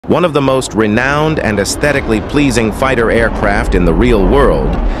One of the most renowned and aesthetically pleasing fighter aircraft in the real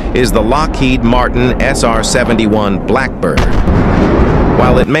world is the Lockheed Martin SR-71 Blackbird.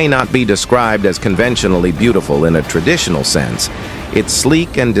 While it may not be described as conventionally beautiful in a traditional sense, its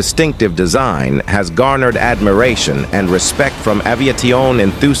sleek and distinctive design has garnered admiration and respect from aviation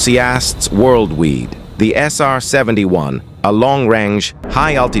enthusiasts worldwide. The SR-71, a long-range,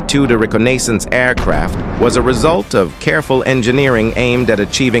 high-altitude reconnaissance aircraft, was a result of careful engineering aimed at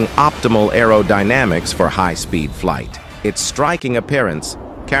achieving optimal aerodynamics for high-speed flight. Its striking appearance,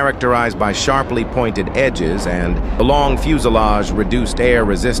 characterized by sharply pointed edges and a long fuselage, reduced air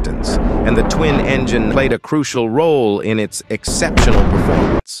resistance, and the twin engine played a crucial role in its exceptional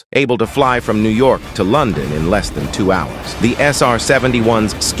performance. Able to fly from New York to London in less than 2 hours. The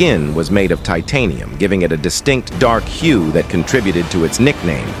SR-71's skin was made of titanium, giving it a distinct dark hue that contributed to its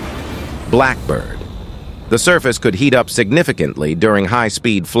nickname, Blackbird. The surface could heat up significantly during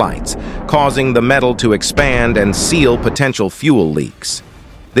high-speed flights, causing the metal to expand and seal potential fuel leaks.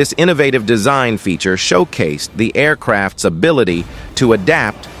 This innovative design feature showcased the aircraft's ability to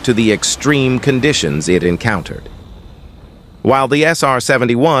adapt to the extreme conditions it encountered. While the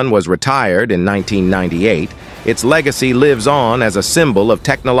SR-71 was retired in 1998, its legacy lives on as a symbol of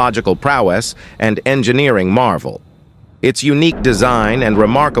technological prowess and engineering marvel. Its unique design and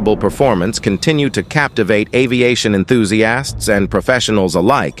remarkable performance continue to captivate aviation enthusiasts and professionals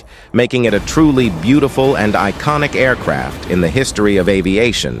alike, making it a truly beautiful and iconic aircraft in the history of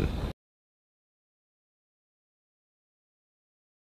aviation.